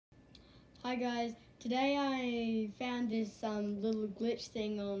Hi guys, today I found this little glitch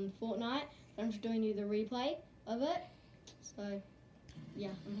thing on Fortnite. I'm just doing you the replay of it. So, yeah,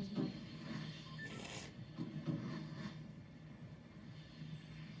 I'm just playing.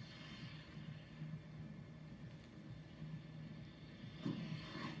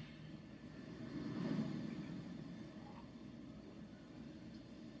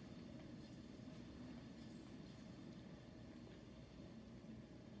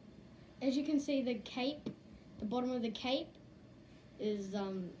 As you can see, the cape, the bottom of the cape is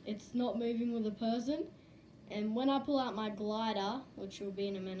it's not moving with the person. And when I pull out my glider, which will be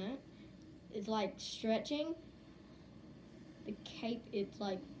in a minute, it's like stretching. The cape, it's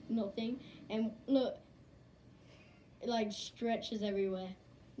like nothing. And look, it like stretches everywhere.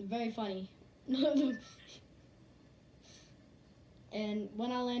 Very funny. And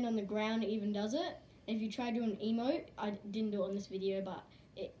when I land on the ground, it even does it. And if you try doing emote, I didn't do it on this video, but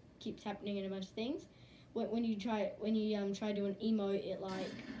it keeps happening in a bunch of things. When you try doing emote, it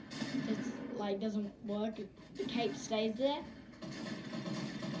just doesn't work. The cape stays there.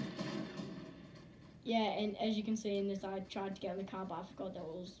 Yeah, and as you can see in this, I tried to get in the car, but I forgot that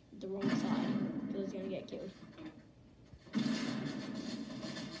was the wrong side because I was gonna get killed.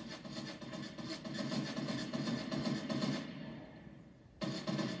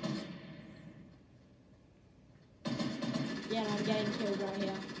 Yeah, and I'm getting killed right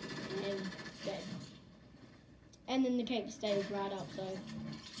here and dead. And then the cape stays right up, so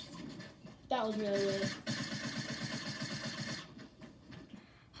that was really weird.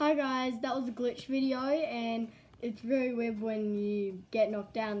 Hi guys, that was a glitch video, and it's very weird when you get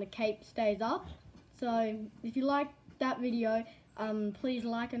knocked down, the cape stays up. So if you like that video, please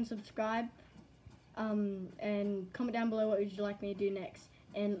like and subscribe, and comment down below what would you like me to do next.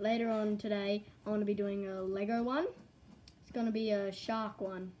 And later on today, I want to be doing a Lego one. It's going to be a shark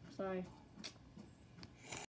one, so